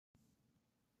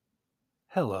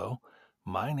Hello,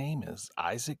 my name is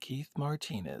Isaac Keith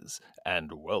Martinez,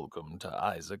 and welcome to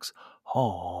Isaac's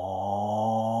Haunted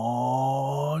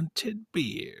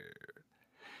Beer.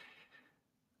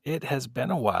 It has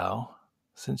been a while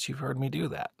since you've heard me do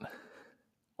that.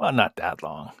 Well, not that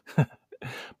long.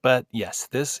 But yes,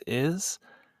 this is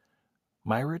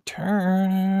my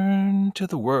return to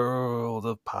the world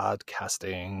of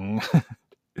podcasting.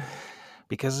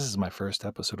 Because this is my first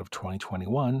episode of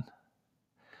 2021,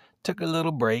 took a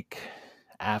little break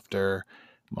after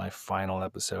my final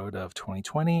episode of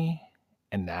 2020,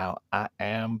 and now I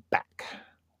am back.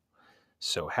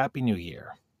 So happy New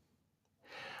Year.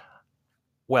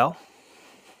 Well,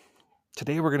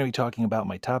 today we're going to be talking about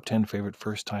my top 10 favorite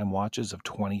first-time watches of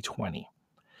 2020.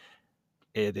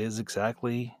 It is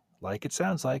exactly like it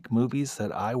sounds like, movies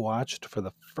that I watched for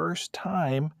the first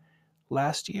time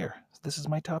last year. This is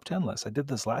my top 10 list. I did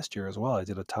this last year as well. I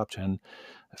did a top 10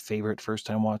 favorite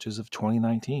first-time watches of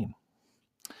 2019.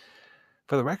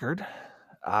 For the record,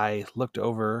 I looked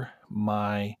over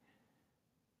my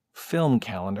film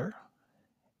calendar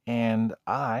and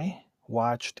I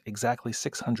watched exactly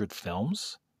 600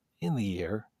 films in the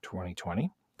year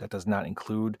 2020. That does not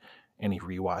include any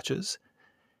rewatches.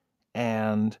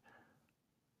 And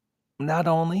not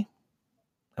only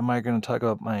am I going to talk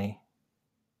about my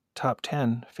top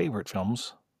 10 favorite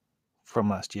films from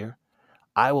last year,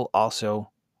 I will also,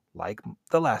 like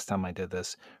the last time I did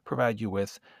this, provide you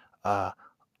with a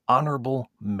honorable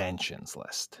mentions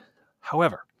list.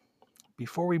 However,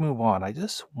 before we move on, I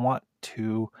just want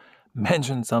to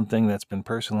mention something that's been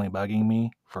personally bugging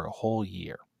me for a whole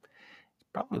year. It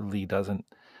probably doesn't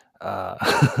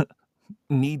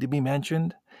need to be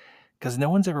mentioned because no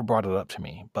one's ever brought it up to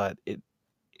me, but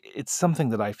it's something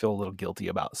that I feel a little guilty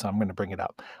about, so I'm going to bring it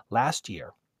up. Last year,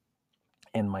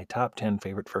 in my top 10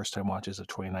 favorite first-time watches of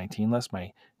 2019 list,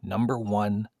 my number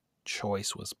one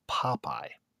choice was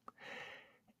Popeye.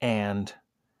 And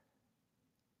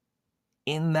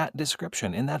in that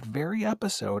description, in that very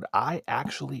episode, I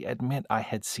actually admit I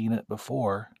had seen it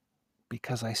before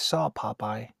because I saw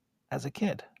Popeye as a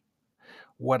kid.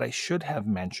 What I should have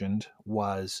mentioned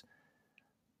was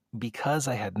because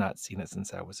I had not seen it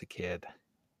since I was a kid,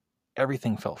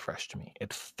 everything felt fresh to me.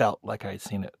 It felt like I had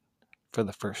seen it for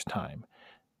the first time.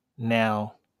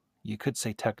 Now, you could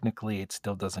say technically it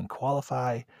still doesn't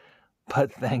qualify,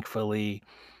 but thankfully,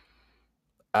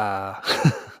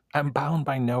 I'm bound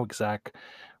by no exact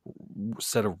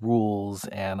set of rules,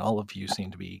 and all of you seem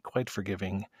to be quite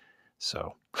forgiving.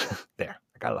 So, there,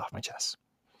 I got it off my chest.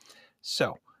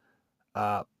 So,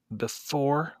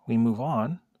 before we move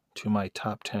on to my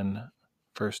top 10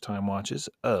 first time watches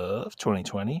of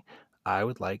 2020, I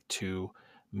would like to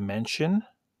mention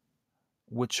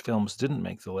which films didn't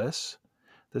make the list.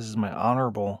 This is my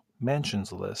honorable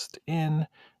mentions list in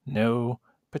no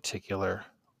particular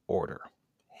order.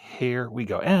 Here we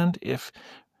go. And if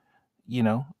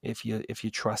you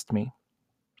trust me,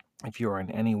 if you are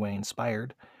in any way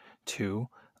inspired to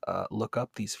look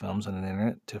up these films on the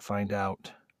internet to find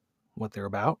out what they're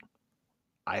about,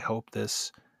 I hope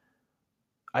just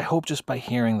by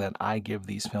hearing that I give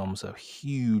these films a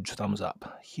huge thumbs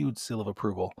up, huge seal of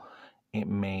approval, it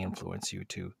may influence you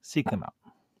to seek them out.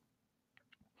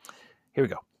 Here we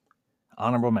go.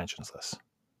 Honorable mentions list.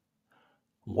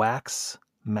 Wax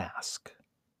Mask.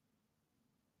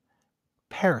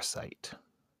 Parasite.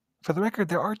 For the record,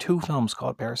 there are two films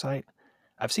called Parasite.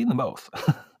 I've seen them both.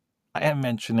 I am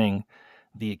mentioning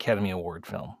the Academy Award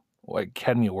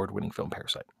winning film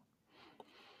Parasite.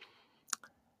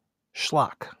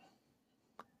 Schlock.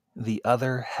 The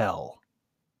Other Hell.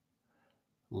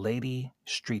 Lady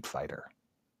Street Fighter.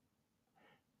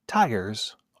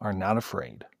 Tigers Are Not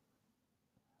Afraid.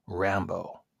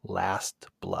 Rambo: Last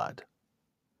Blood.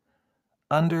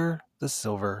 Under the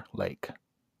Silver Lake.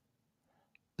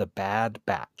 The Bad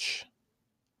Batch.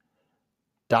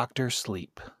 Dr.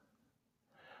 Sleep.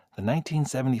 The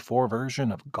 1974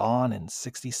 version of Gone in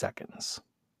 60 Seconds.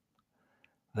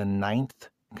 The Ninth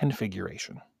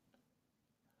Configuration.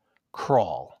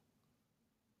 Crawl.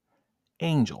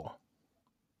 Angel.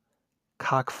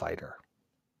 Cockfighter.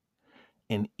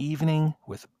 An Evening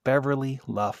with Beverly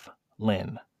Luff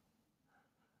Lynn.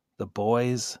 The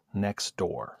Boys Next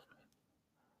Door.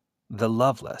 The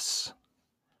Loveless.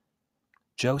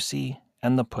 Josie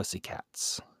and the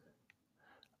Pussycats.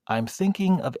 I'm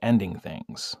Thinking of Ending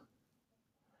Things.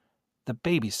 The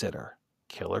Babysitter,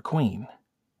 Killer Queen,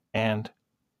 and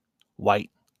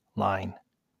White Line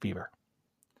Fever.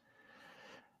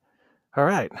 All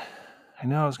right. I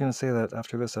know I was going to say that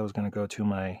after this I was going to go to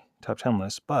my top 10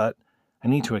 list, but I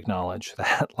need to acknowledge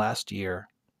that last year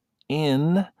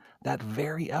in That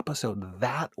very episode,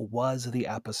 that was the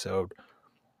episode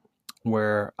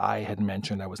where I had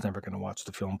mentioned I was never going to watch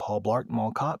the film Paul Blart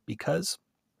Mall Cop because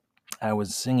I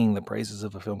was singing the praises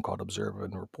of a film called Observe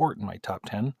and Report in my top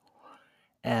 10.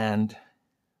 And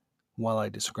while I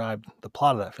described the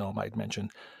plot of that film, I'd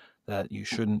mentioned that you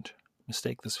shouldn't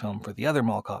mistake this film for the other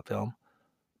mall cop film,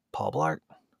 Paul Blart,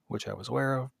 which I was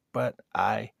aware of, but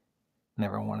I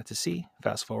never wanted to see.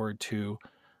 Fast forward to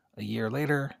a year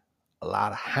later, a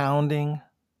lot of hounding,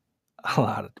 a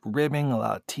lot of ribbing, a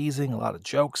lot of teasing, a lot of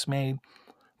jokes made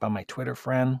by my Twitter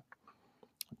friend,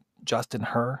 Justin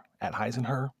Herr at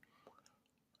Heisenher.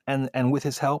 And with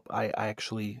his help, I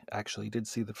actually did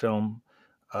see the film.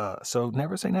 So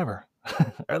never say never.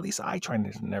 Or at least I try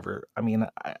to never. I mean,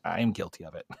 I am guilty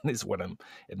of it, is what I'm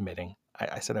admitting.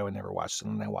 I said I would never watch it,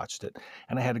 and I watched it,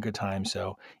 and I had a good time.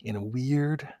 So, in a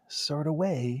weird sort of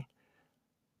way,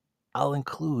 I'll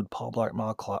include Paul Blart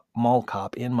Mall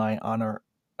Cop in my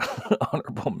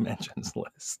honorable mentions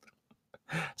list,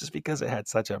 just because it had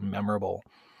such a memorable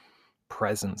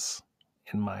presence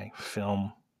in my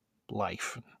film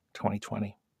life in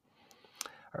 2020.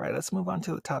 All right, let's move on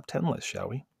to the top 10 list, shall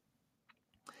we?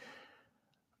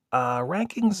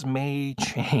 Rankings may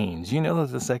change. You know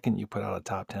that the second you put out a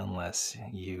top 10 list,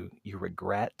 you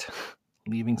regret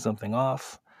leaving something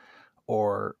off,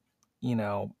 or, you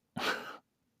know,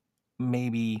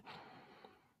 maybe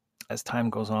as time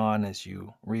goes on, as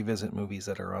you revisit movies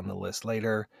that are on the list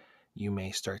later, you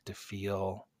may start to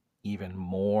feel even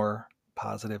more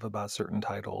positive about certain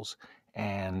titles,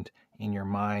 and in your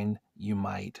mind, you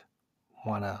might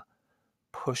want to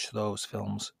push those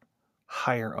films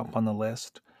higher up on the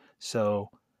list. So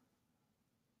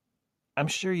I'm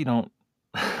sure you don't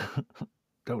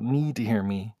don't need to hear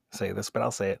me say this, but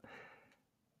I'll say it.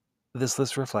 This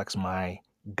list reflects my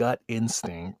gut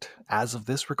instinct as of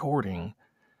this recording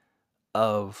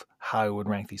of how I would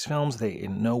rank these films. They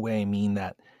in no way mean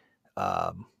that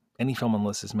any film on the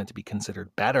list is meant to be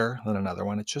considered better than another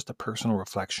one. It's just a personal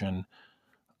reflection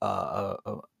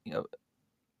you know,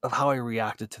 of how I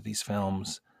reacted to these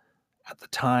films at the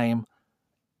time.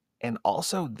 And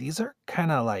also, these are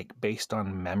kind of like based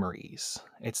on memories.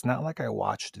 It's not like I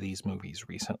watched these movies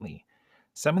recently.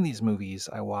 Some of these movies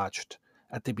I watched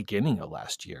at the beginning of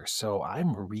last year. So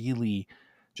I'm really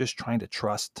just trying to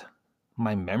trust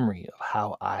my memory of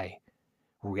how I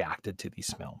reacted to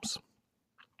these films.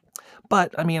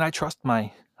 But I mean, I trust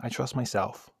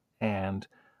myself, and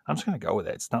I'm just going to go with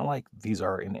it. It's not like these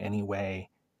are in any way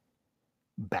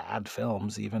bad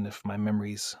films, even if my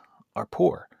memories are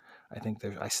poor. I think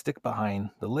I stick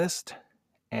behind the list,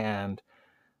 and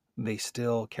they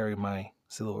still carry my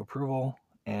seal of approval.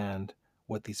 And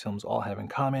what these films all have in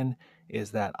common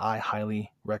is that I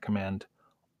highly recommend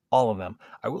all of them.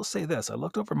 I will say this: I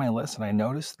looked over my list and I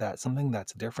noticed that something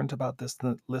that's different about this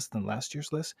list than last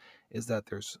year's list is that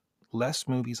there's less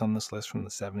movies on this list from the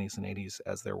 70s and 80s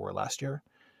as there were last year.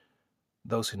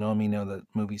 Those who know me know that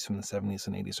movies from the 70s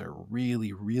and 80s are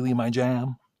really, really my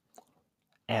jam.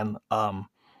 And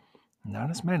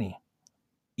not as many,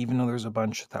 even though there's a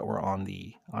bunch that were on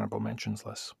the honorable mentions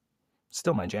list.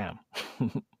 Still my jam.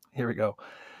 Here we go.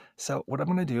 So what I'm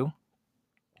going to do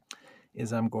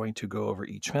is I'm going to go over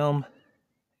each film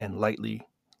and lightly,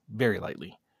 very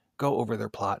lightly, go over their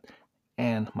plot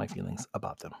and my feelings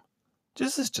about them.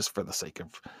 This is just for the sake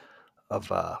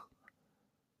of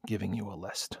giving you a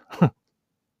list.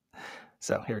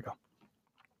 So here we go.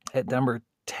 At number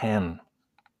 10,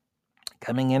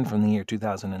 coming in from the year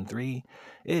 2003,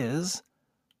 is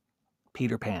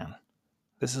Peter Pan.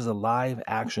 This is a live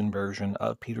action version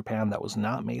of Peter Pan that was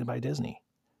not made by Disney.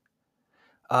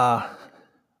 Of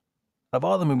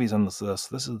all the movies on this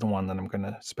list, this is the one that I'm going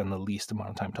to spend the least amount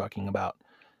of time talking about.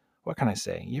 What can I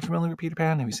say? You familiar with Peter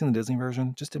Pan? Have you seen the Disney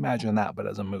version? Just imagine that, but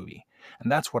as a movie.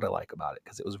 And that's what I like about it,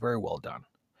 because it was very well done.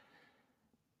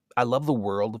 I love the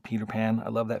world of Peter Pan. I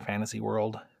love that fantasy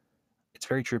world. It's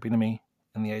very trippy to me.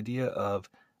 And the idea of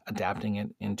adapting it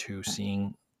into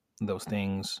seeing those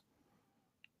things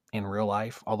in real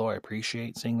life, although I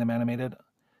appreciate seeing them animated,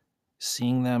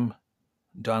 seeing them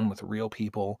done with real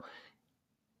people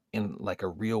in like a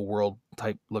real world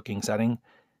type looking setting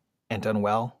and done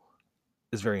well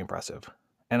is very impressive.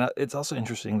 And it's also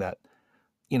interesting that,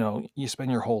 you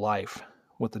spend your whole life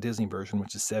with the Disney version,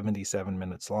 which is 77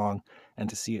 minutes long, and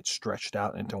to see it stretched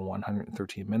out into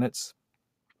 113 minutes,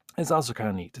 it's also kind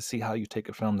of neat to see how you take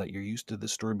a film that you're used to the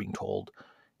story being told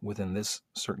within this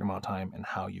certain amount of time and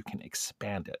how you can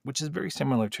expand it, which is very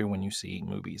similar to when you see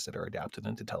movies that are adapted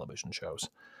into television shows.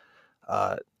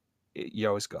 You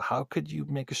always go, how could you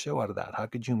make a show out of that? How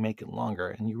could you make it longer?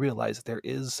 And you realize that there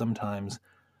is sometimes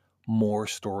more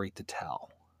story to tell.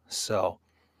 So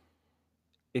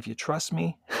if you trust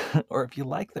me, or if you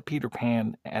like the Peter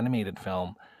Pan animated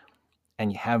film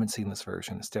and you haven't seen this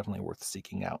version, it's definitely worth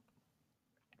seeking out.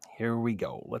 Here we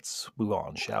go. Let's move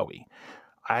on, shall we?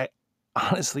 I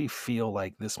honestly feel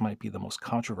like this might be the most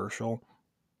controversial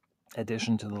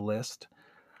addition to the list.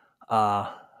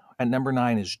 At number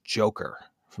 9 is Joker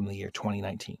from the year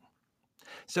 2019.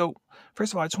 So,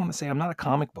 first of all, I just want to say I'm not a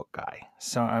comic book guy,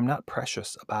 so I'm not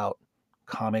precious about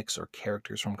comics or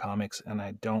characters from comics, and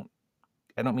I don't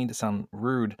mean to sound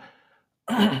rude,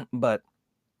 but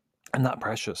I'm not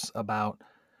precious about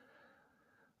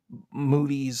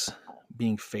movies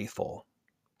being faithful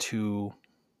to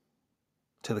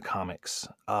the comics.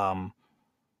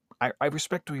 I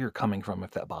respect where you're coming from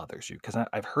if that bothers you, because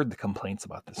I've heard the complaints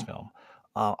about this film.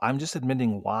 I'm just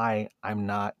admitting why I'm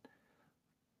not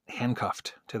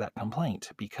handcuffed to that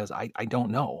complaint, because I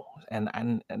don't know,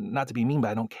 and not to be mean,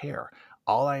 but I don't care.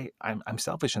 I'm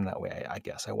selfish in that way, I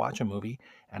guess. I watch a movie,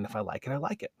 and if I like it, I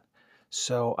like it.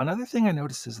 So another thing I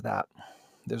noticed is that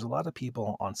there's a lot of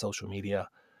people on social media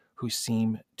who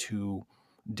seem to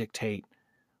dictate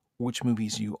which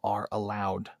movies you are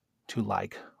allowed to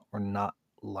like or not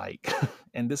like.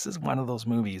 And this is one of those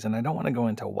movies, and I don't want to go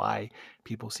into why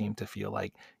people seem to feel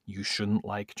like you shouldn't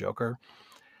like Joker,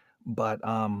 but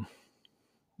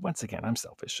once again, I'm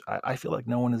selfish. I feel like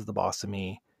no one is the boss of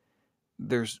me.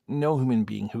 There's no human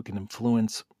being who can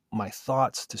influence my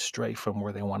thoughts to stray from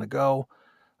where they want to go.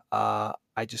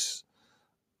 I just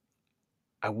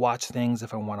I watch things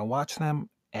if I want to watch them,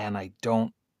 and I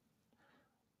don't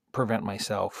prevent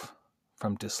myself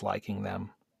from disliking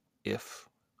them if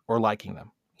or liking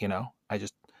them.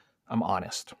 I'm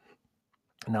honest.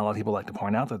 Now, a lot of people like to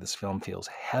point out that this film feels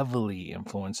heavily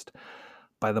influenced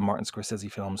by the Martin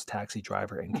Scorsese films Taxi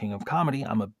Driver and King of Comedy.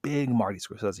 I'm a big Marty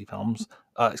Scorsese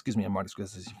a Marty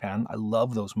Scorsese fan. I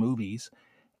love those movies,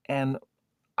 and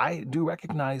I do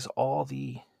recognize all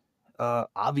the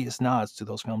obvious nods to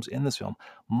those films in this film.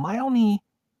 My only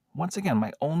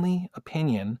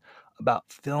opinion about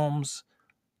films,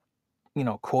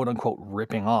 quote unquote,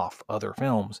 ripping off other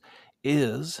films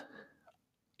is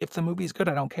if the movie's good,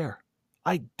 I don't care.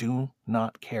 I do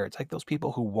not care. It's like those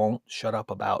people who won't shut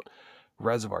up about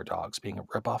Reservoir Dogs being a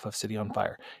ripoff of City on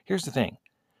Fire. Here's the thing.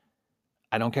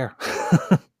 I don't care.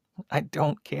 I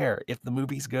don't care. If the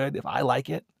movie's good, if I like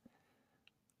it,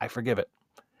 I forgive it.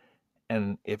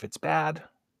 And if it's bad,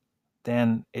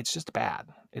 then it's just bad.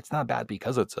 It's not bad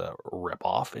because it's a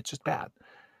ripoff. It's just bad.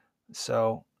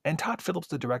 So, and Todd Phillips,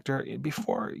 the director,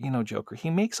 before, Joker,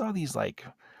 he makes all these like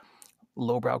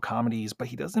lowbrow comedies, but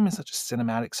he does them in such a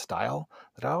cinematic style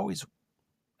that I always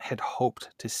had hoped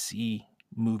to see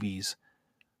movies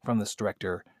from this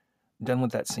director done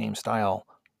with that same style,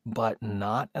 but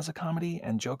not as a comedy.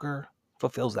 And Joker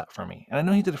fulfills that for me. And I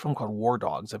know he did a film called War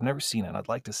Dogs. I've never seen it. I'd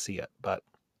like to see it, but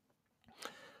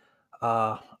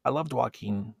I loved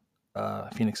Joaquin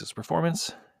Phoenix's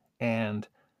performance, and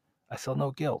I feel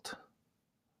no guilt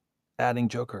adding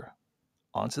Joker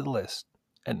onto the list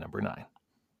at number 9.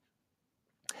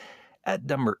 At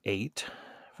number 8,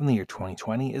 from the year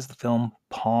 2020, is the film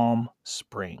Palm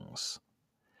Springs.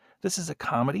 This is a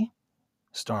comedy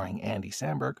starring Andy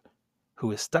Samberg,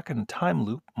 who is stuck in a time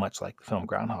loop, much like the film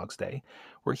Groundhog's Day,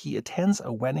 where he attends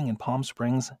a wedding in Palm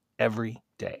Springs every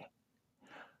day.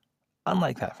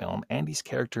 Unlike that film, Andy's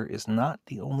character is not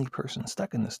the only person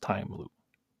stuck in this time loop.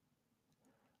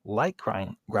 Like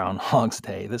Groundhog's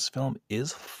Day, this film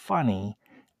is funny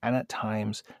and at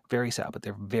times very sad, but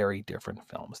they're very different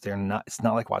films. It's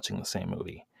not like watching the same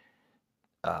movie,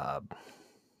 uh,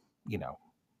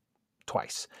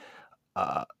 twice.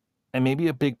 And maybe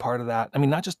a big part of that,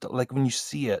 not just like when you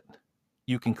see it,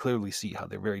 you can clearly see how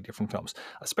they're very different films,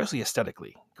 especially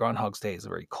aesthetically. Groundhog's Day is a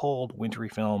very cold, wintry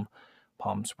film.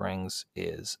 Palm Springs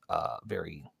is a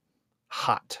very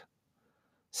hot,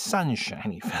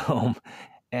 sunshiny film.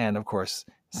 And of course,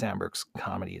 Samberg's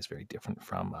comedy is very different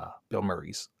from Bill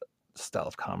Murray's style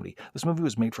of comedy. This movie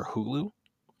was made for Hulu,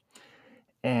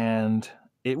 and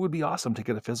it would be awesome to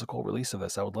get a physical release of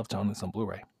this. I would love to own this on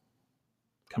Blu-ray.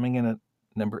 Coming in at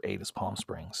number 8 is Palm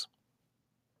Springs.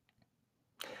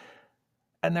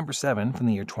 At number 7, from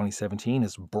the year 2017,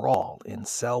 is Brawl in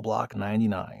Cell Block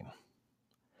 99.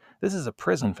 This is a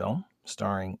prison film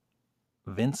starring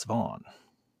Vince Vaughn.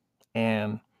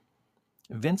 And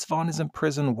Vince Vaughn is in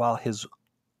prison while his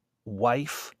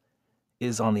wife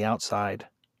is on the outside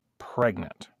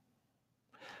pregnant.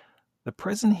 The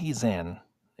prison he's in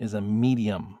is a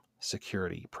medium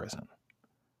security prison.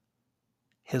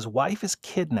 His wife is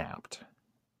kidnapped,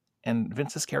 and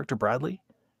Vince's character, Bradley,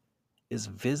 is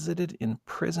visited in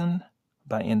prison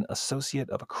by an associate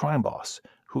of a crime boss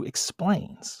who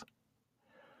explains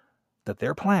that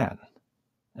their plan,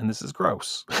 and this is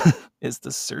gross, is to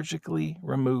surgically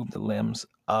remove the limbs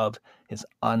of his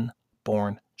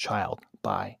unborn child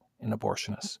by an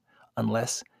abortionist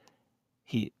unless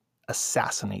he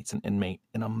assassinates an inmate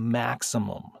in a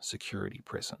maximum security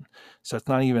prison. So it's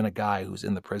not even a guy who's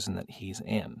in the prison that he's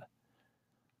in.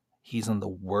 He's in the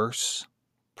worst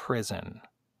prison,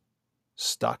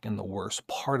 stuck in the worst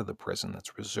part of the prison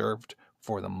that's reserved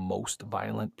for the most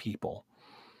violent people.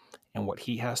 And what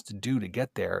he has to do to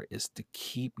get there is to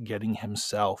keep getting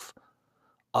himself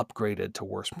upgraded to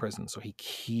worse prisons. So he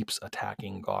keeps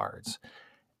attacking guards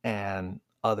and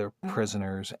other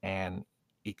prisoners, and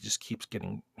it just keeps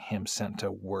getting him sent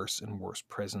to worse and worse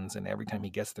prisons. And every time he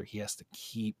gets there, he has to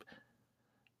keep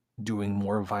doing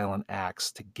more violent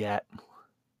acts to get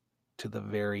to the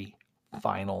very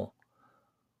final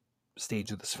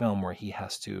stage of this film where he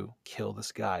has to kill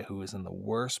this guy who is in the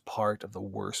worst part of the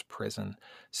worst prison.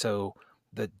 So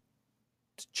the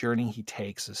journey he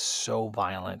takes is so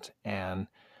violent, and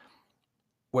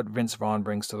what Vince Vaughn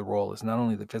brings to the role is not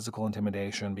only the physical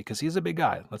intimidation, because he's a big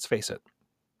guy, let's face it.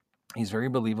 He's very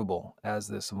believable as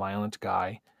this violent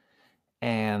guy,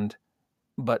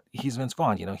 but he's Vince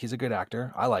Vaughn, he's a good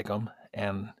actor. I like him,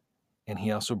 and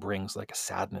he also brings like a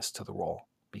sadness to the role,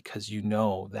 because you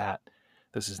know that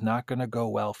this is not going to go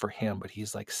well for him, but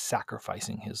he's like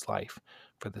sacrificing his life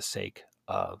for the sake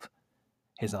of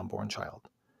his unborn child.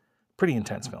 Pretty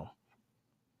intense film.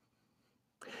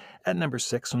 At number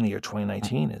 6 from the year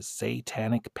 2019 is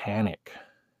Satanic Panic.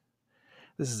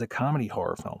 This is a comedy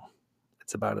horror film.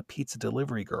 It's about a pizza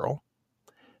delivery girl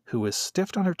who is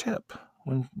stiffed on her tip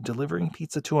when delivering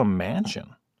pizza to a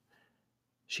mansion.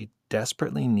 She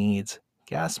desperately needs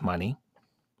gas money,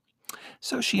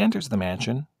 so she enters the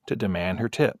mansion to demand her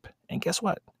tip. And guess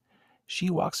what?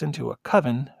 She walks into a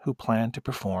coven who plan to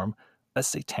perform a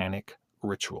satanic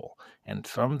ritual. And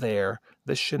from there,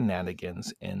 the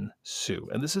shenanigans ensue.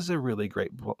 And this is a really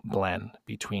great blend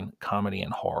between comedy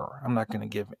and horror. I'm not going to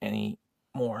give any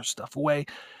more stuff away.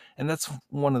 And that's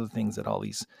one of the things that all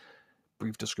these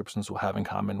brief descriptions will have in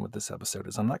common with this episode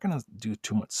is I'm not going to do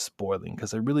too much spoiling,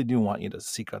 because I really do want you to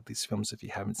seek out these films if you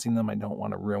haven't seen them. I don't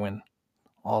want to ruin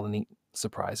all the neat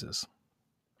surprises.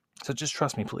 So just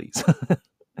trust me, please.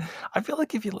 I feel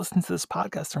like if you listen to this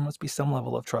podcast, there must be some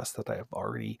level of trust that I have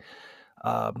already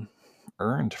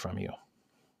earned from you.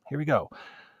 Here we go.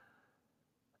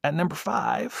 At number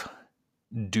 5,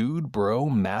 Dude Bro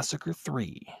Massacre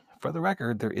 3. For the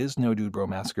record, there is no Dude Bro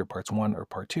Massacre Parts 1 or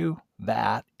Part 2.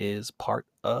 That is part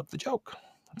of the joke.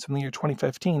 It's from the year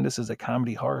 2015. This is a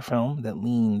comedy horror film that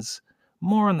leans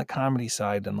more on the comedy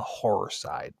side than the horror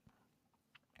side.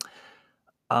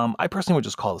 I personally would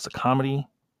just call this a comedy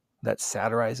that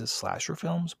satirizes slasher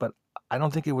films, but I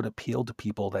don't think it would appeal to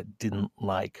people that didn't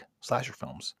like slasher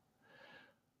films.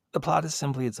 The plot is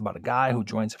simply, it's about a guy who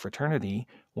joins a fraternity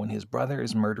when his brother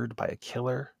is murdered by a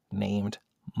killer named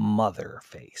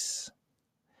Motherface.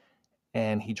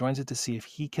 And he joins it to see if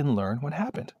he can learn what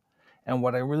happened. And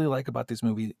what I really like about this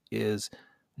movie is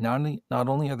not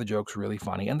only are the jokes really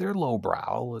funny, and they're lowbrow,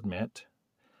 I'll admit,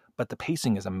 but the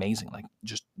pacing is amazing. Like,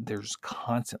 just there's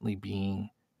constantly being,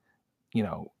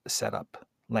 set up,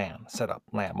 land.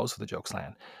 Most of the jokes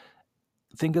land.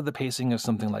 Think of the pacing of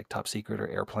something like Top Secret or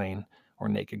Airplane or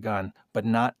Naked Gun, but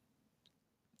not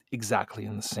exactly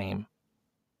in the same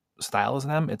style as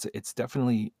them. It's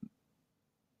definitely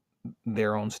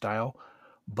their own style,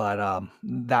 but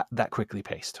that quickly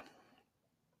paced.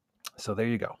 So there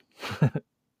you go.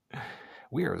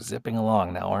 We are zipping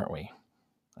along now, aren't we?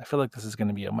 I feel like this is going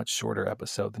to be a much shorter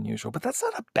episode than usual, but that's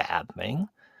not a bad thing.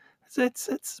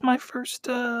 It's my first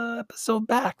episode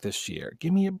back this year.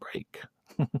 Give me a break.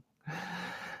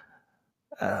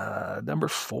 Number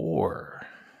 4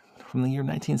 from the year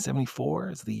 1974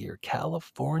 is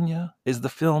the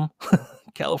film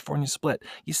California Split.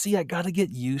 You see, I got to get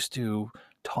used to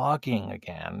talking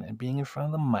again and being in front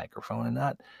of the microphone and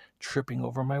not tripping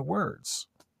over my words.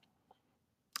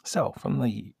 So, from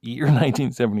the year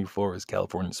 1974 is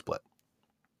California Split.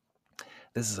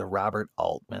 This is a Robert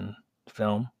Altman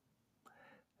film.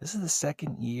 This is the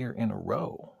second year in a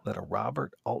row that a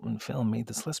Robert Altman film made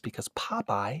this list, because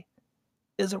Popeye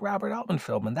is a Robert Altman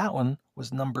film, and that one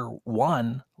was number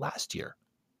 1 last year.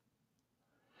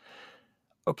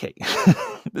 Okay,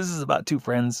 this is about 2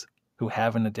 friends who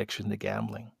have an addiction to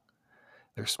gambling.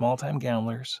 They're small-time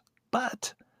gamblers,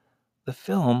 but the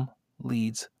film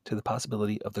leads to the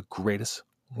possibility of the greatest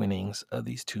winnings of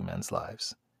these 2 men's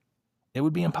lives. It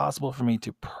would be impossible for me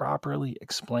to properly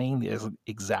explain the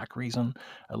exact reason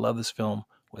I love this film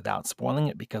without spoiling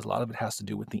it, because a lot of it has to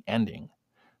do with the ending.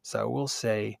 So I will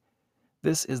say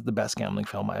This is the best gambling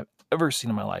film I've ever seen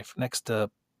in my life, next to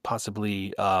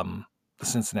possibly The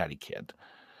Cincinnati Kid.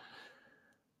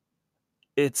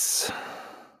 It's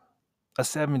a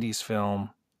 70s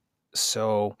film,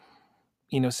 so,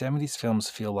 70s films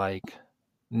feel like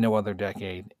no other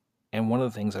decade. And one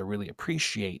of the things I really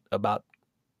appreciate about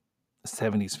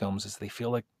 70s films is they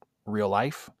feel like real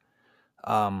life.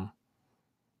 Um,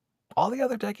 all the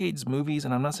other decades movies,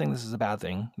 and I'm not saying this is a bad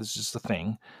thing, this is just a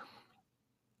thing.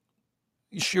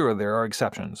 Sure, there are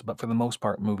exceptions, but for the most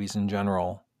part, movies in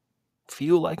general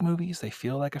feel like movies. They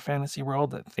feel like a fantasy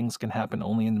world, that things can happen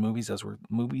only in the movies, as were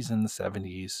movies in the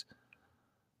 70s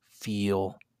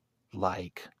feel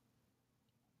like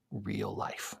real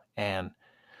life. And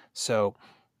so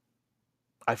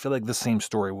I feel like the same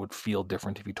story would feel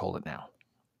different if you told it now.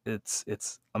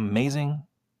 It's amazing.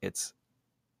 It's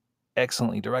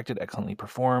excellently directed, excellently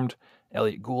performed.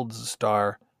 Elliot Gould is a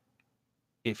star.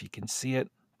 If you can see it,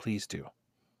 please do.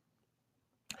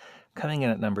 Coming in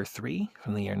at number 3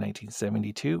 from the year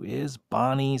 1972 is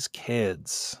Bonnie's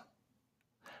Kids.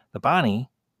 The Bonnie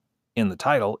in the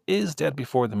title is dead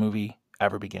before the movie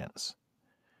ever begins.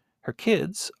 Her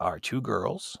kids are 2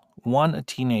 girls, one a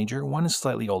teenager, one is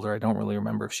slightly older. I don't really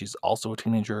remember if she's also a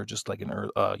teenager or just like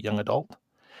a young adult.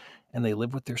 And they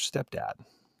live with their stepdad.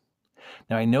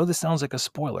 Now, I know this sounds like a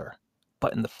spoiler,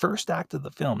 but in the first act of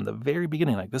the film, the very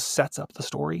beginning, like this sets up the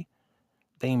story,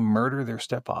 they murder their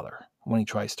stepfather when he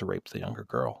tries to rape the younger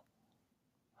girl.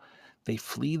 They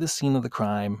flee the scene of the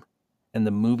crime, and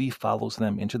the movie follows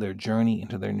them into their journey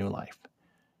into their new life.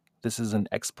 This is an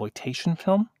exploitation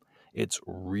film. It's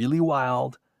really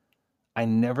wild. I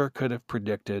never could have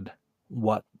predicted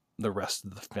what the rest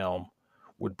of the film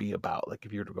would be about. Like,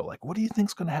 if you were to go, like, what do you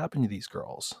think's going to happen to these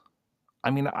girls? I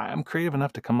mean, I'm creative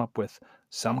enough to come up with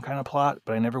some kind of plot,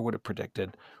 but I never would have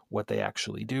predicted what they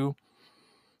actually do.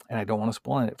 And I don't want to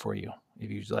spoil it for you. If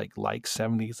you like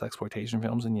 70s exploitation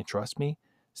films and you trust me,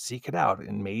 seek it out.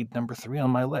 It made number 3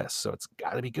 on my list, so it's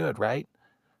got to be good, right?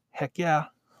 Heck yeah.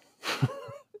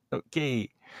 Okay.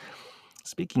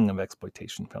 Speaking of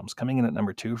exploitation films, coming in at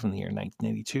number 2 from the year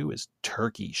 1982 is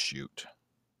Turkey Shoot.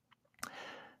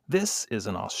 This is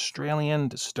an Australian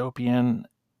dystopian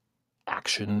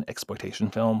action exploitation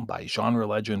film by genre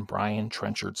legend Brian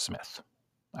Trenchard Smith.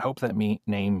 I hope that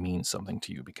name means something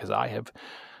to you, because I have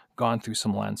gone through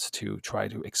some lengths to try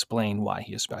to explain why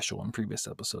he is special in previous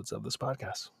episodes of this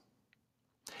podcast.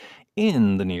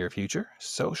 In the near future,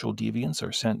 social deviants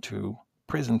are sent to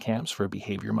prison camps for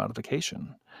behavior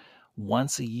modification.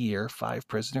 Once a year, 5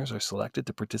 prisoners are selected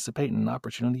to participate in an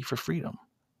opportunity for freedom.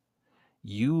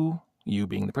 You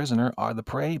being the prisoner, are the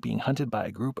prey being hunted by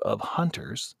a group of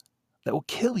hunters that will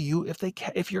kill you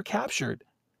if you're captured.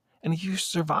 And if you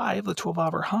survive the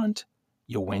 12-hour hunt,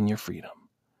 you'll win your freedom.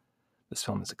 This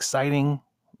film is exciting,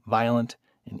 violent,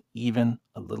 and even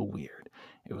a little weird.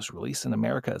 It was released in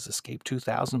America as Escape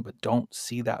 2000, but don't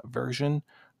see that version.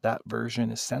 That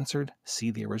version is censored. See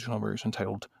the original version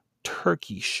titled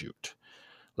Turkey Shoot.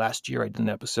 Last year, I did an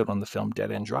episode on the film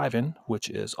Dead End Drive-In, which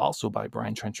is also by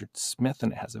Brian Trenchard Smith,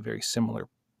 and it has a very similar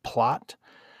plot.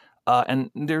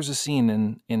 And there's a scene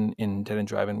in Dead End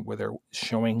Drive-In where they're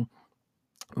showing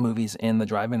movies in the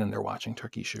drive-in and they're watching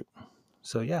Turkey Shoot.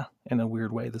 So yeah, in a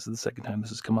weird way, this is the second time this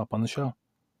has come up on the show.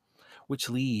 Which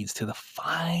leads to the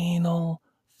final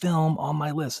film on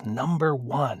my list, number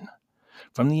 1,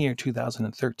 from the year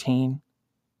 2013,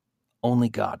 Only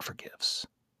God Forgives.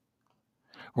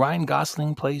 Ryan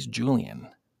Gosling plays Julian,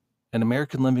 an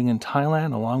American living in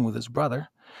Thailand along with his brother.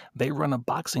 They run a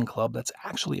boxing club that's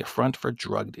actually a front for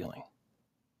drug dealing.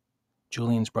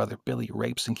 Julian's brother Billy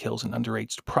rapes and kills an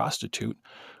underage prostitute,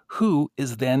 who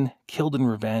is then killed in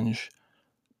revenge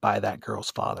by that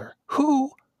girl's father,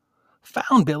 who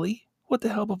found Billy with the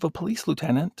help of a police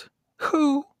lieutenant,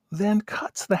 who then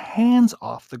cuts the hands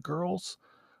off the girl's,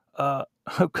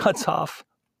 cuts off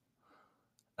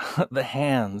the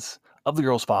hands of the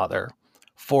girl's father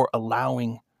for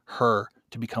allowing her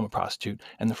to become a prostitute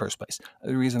in the first place.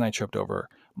 The reason I tripped over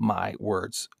my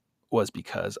words was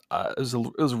because it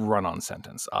was a run-on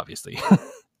sentence, obviously.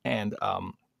 And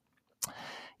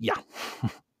yeah.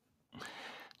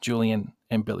 Julian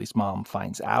and Billy's mom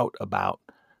finds out about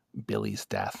Billy's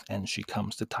death, and she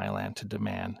comes to Thailand to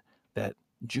demand that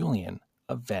Julian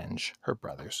avenge her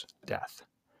brother's death.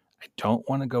 I don't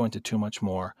want to go into too much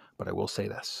more, but I will say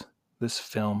this. This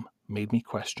film made me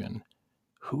question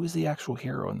who is the actual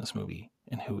hero in this movie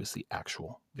and who is the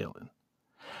actual villain.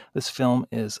 This film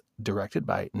is directed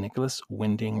by Nicholas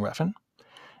Winding Refn.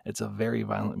 It's a very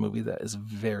violent movie that is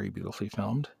very beautifully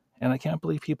filmed, and I can't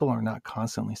believe people are not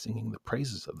constantly singing the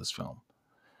praises of this film.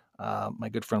 My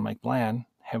good friend Mike Bland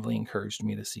heavily encouraged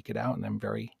me to seek it out, and I'm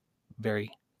very,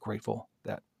 very grateful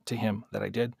to him that I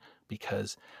did,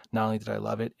 because not only did I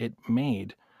love it, it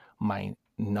made my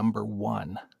number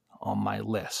one on my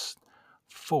list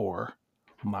for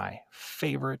my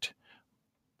favorite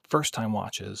first-time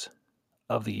watches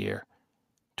of the year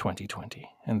 2020.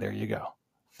 And there you go.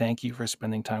 Thank you for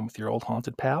spending time with your old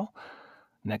haunted pal.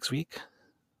 Next week,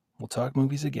 we'll talk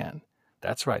movies again.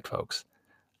 That's right, folks.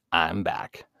 I'm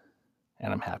back,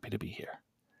 and I'm happy to be here.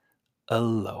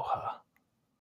 Aloha.